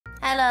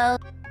Hello.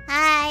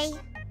 Hi.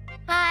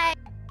 Hi.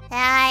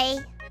 Hi.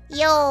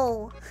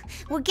 Yo.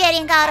 We're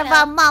getting out of Hello.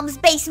 our mom's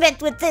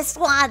basement with this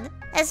one.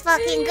 Let's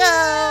fucking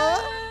go.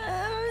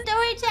 Don't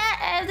worry, chat.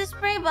 I have the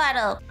spray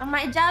bottle.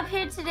 My job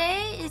here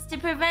today is to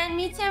prevent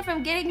Meetin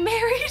from getting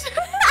married.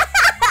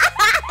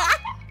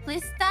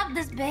 Please stop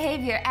this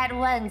behavior at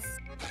once.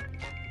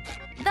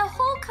 The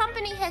whole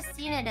company has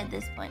seen it at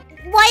this point.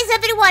 Why is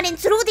everyone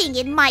intruding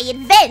in my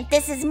event?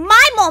 This is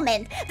my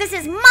moment. This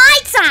is my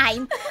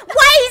time.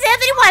 Why is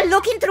everyone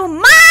looking through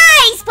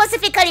my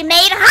specifically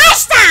made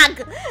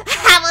hashtag?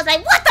 I was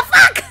like, what the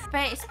fuck?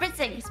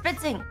 Spritzing.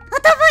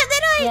 What the fuck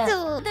did I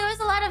do? There was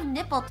a lot of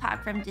nipple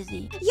talk from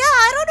Dizzy. Yeah,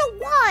 I don't know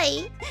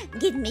why.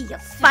 Give me your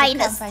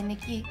finest. By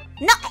Nikki.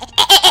 No,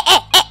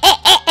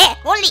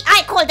 only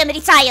I call them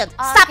retired.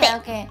 Stop it.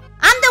 Okay.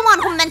 I'm the one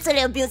who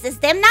mentally abuses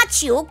them,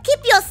 not you.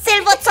 Keep your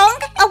silver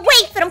tongue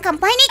away from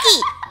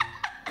Kampaniki.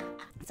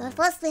 So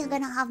first we're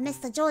gonna have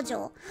Mr.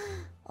 Jojo.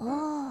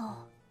 Oh.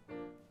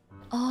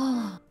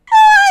 I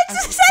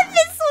just have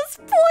been so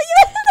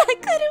spoiled. I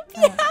couldn't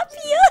be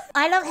happier.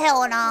 I love hair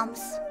on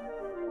arms.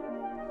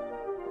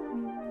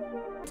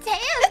 Tail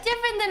is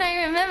different than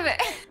I remember.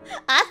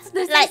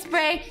 That's Like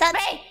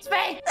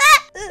spray.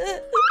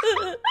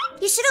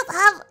 You should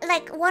have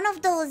like one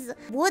of those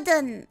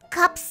wooden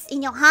cups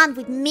in your hand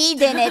with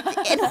meat in it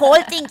and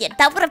holding it.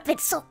 That would have been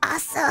so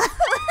awesome.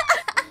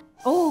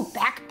 Oh,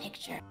 back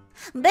picture.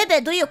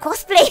 Baby, do you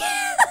cosplay?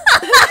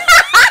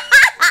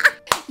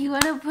 You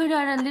wanna put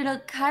on a little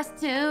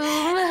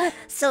costume?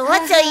 So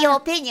what are your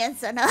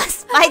opinions on a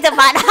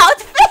Spider-Man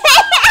outfit?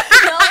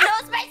 No,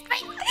 spray.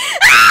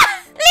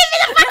 Leave me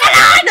the fuck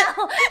alone! No.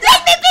 Let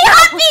me be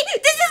happy!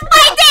 This is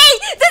my day!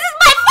 This is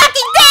my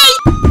fucking day!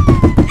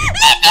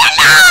 Leave me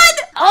alone!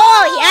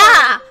 Oh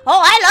yeah!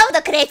 Oh, I love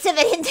the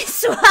creativity in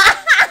this one.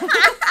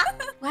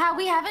 Wow,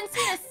 we haven't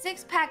seen a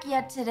six-pack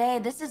yet today.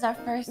 This is our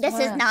first That's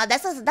a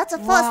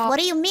first. Wow. What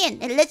do you mean?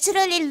 It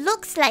literally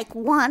looks like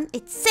one.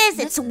 It says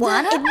it's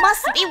one. It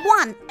must be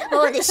one.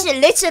 Oh, this shit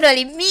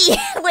literally me.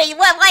 Wait,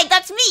 what? Why?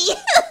 That's me.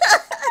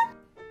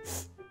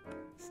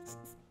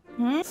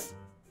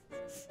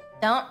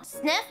 Don't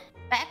sniff.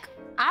 Back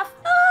off.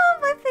 Oh,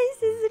 my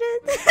face is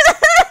red.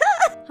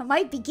 I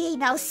might be gay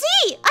now.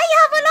 See, I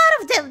have a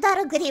lot of them that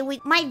agree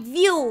with my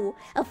view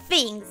of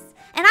things.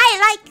 And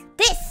I like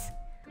this.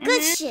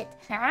 Good shit.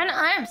 Hair on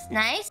arms.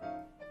 Nice.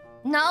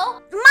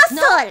 No. Muscle.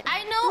 No,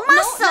 I know.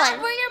 Muscle. No, not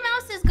where your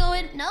mouse is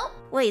going. No.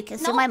 Wait, you can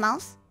see No. my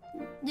mouse?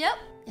 Yep.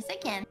 Yes, I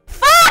can.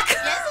 Fuck!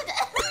 Yes, it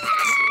does.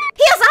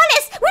 Here's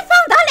Alice! We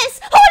found Alice!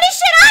 Holy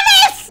shit,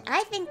 Alice!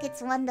 I think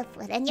it's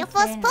wonderful. And your It's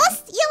first very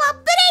post, you are a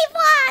brave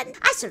one!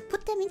 I should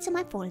put them into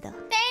my folder.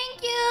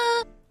 Thank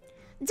you.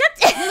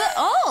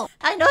 Oh!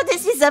 I know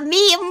this is a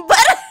meme,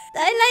 but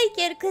I like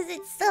it because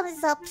it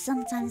sums up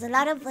sometimes a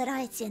lot of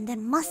variety and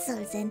then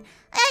muscles. And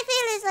I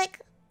feel it's like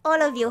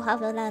all of you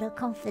have a lot of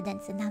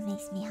confidence and that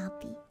makes me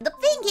happy. The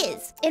thing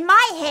is, in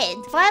my head,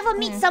 if I ever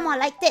meet someone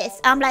like this,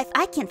 I'm like,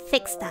 I can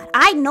fix that.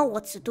 I know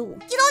what to do.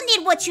 You don't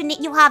need what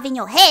you have in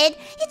your head.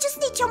 You just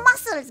need your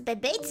muscles,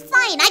 baby. It's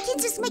fine. I can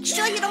just make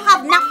sure you don't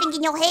have nothing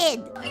in your head.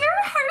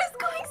 Your heart is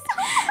going so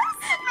fast.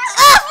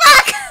 Oh,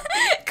 fuck!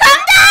 Calm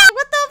down!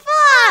 What the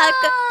fuck?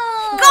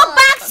 Oh, Go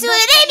back to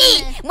Remy!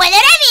 When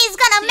Remy is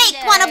gonna make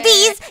one of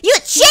these, you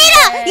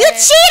cheater! You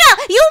cheater!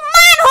 You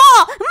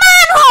manhole!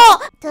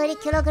 Manhole! 30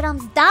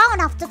 kilograms down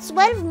after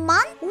 12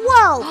 months?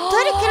 Whoa!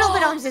 30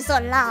 kilograms is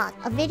a lot.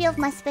 A video of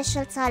my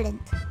special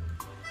talent.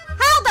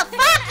 How the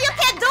fuck you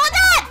can do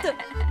that?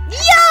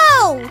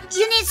 Yo!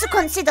 You need to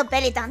consider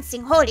belly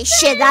dancing. Holy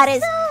shit, that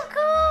is... So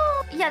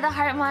cool. Yeah, the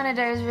heart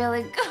monitor is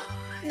really cool.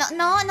 No,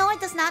 it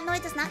does not. No,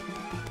 it does not.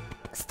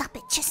 Stop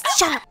it. Just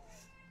shut up.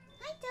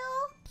 Hi,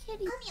 Joe.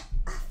 Kitty. Come here.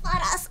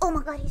 Fat ass. Oh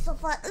my god, he's so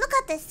fat. Look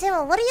at this,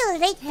 Sarah. What do you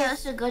rate Tail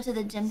this? should go to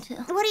the gym too.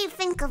 What do you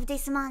think of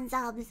this man's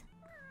abs?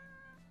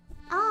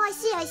 Oh,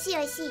 I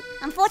see.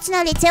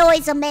 Unfortunately, Teo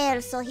is a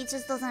male, so he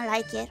just doesn't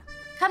like it.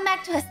 Come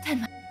back to us,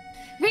 Tenma.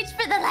 Reach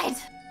for the light.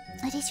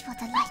 I reach for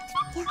the light.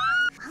 Yeah.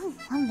 Oh,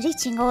 I'm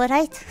reaching,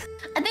 alright.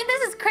 I think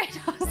this is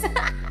Kratos.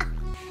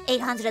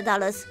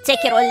 $800.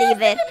 Take it or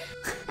leave it.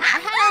 I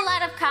had a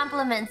lot of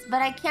compliments,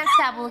 but I can't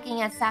stop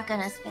looking at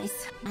Sakana's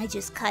face. I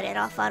just cut it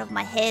off out of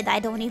my head. I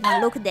don't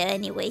even look there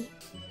anyway.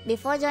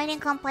 Before joining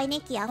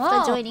Kampaniki,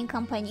 after joining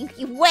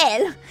Kampaniki.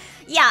 Well,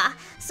 yeah.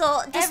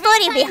 So the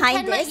story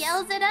behind Tenma this.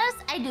 yells at us,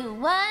 I do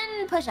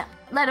one push-up.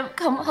 Let him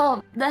come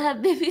home. The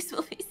babies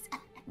will be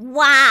sad.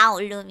 Wow,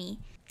 Lumi.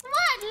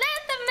 What?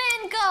 Let the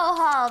men go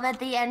home at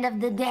the end of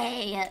the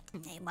day.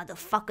 Hey,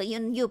 motherfucker,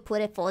 you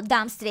put it for a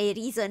damn straight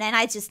reason, and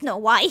I just know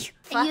why.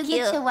 Fuck you.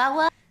 you. The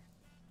chihuahua?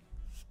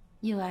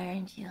 You are,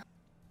 aren't you?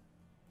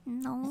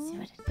 No. Let's see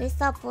what it is. Please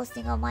stop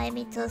posting on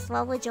Miami Toast.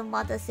 What would your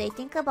mother say?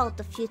 Think about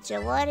the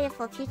future. What if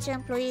a future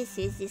employee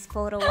sees this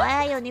photo?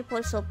 Why are your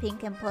nipples so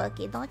pink and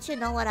perky? Don't you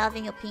know what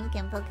having your pink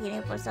and perky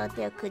nipples out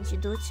there could you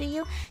do to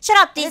you? Shut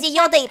up, Dizzy.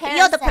 You're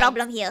the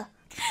problem here.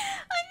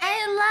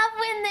 I love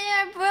when they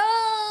are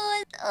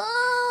bros.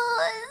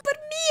 Oh. But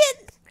me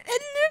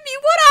and Lumi,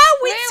 what are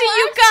we to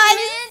you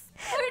guys?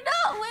 We're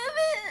not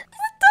women.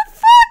 What the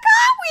fuck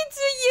are we to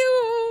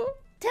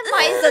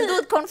is a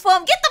dude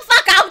confirmed. Get the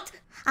fuck out!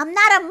 I'm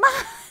not a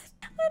man.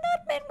 I'm not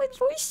a man with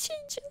voice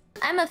changer.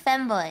 I'm a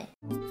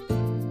femboy.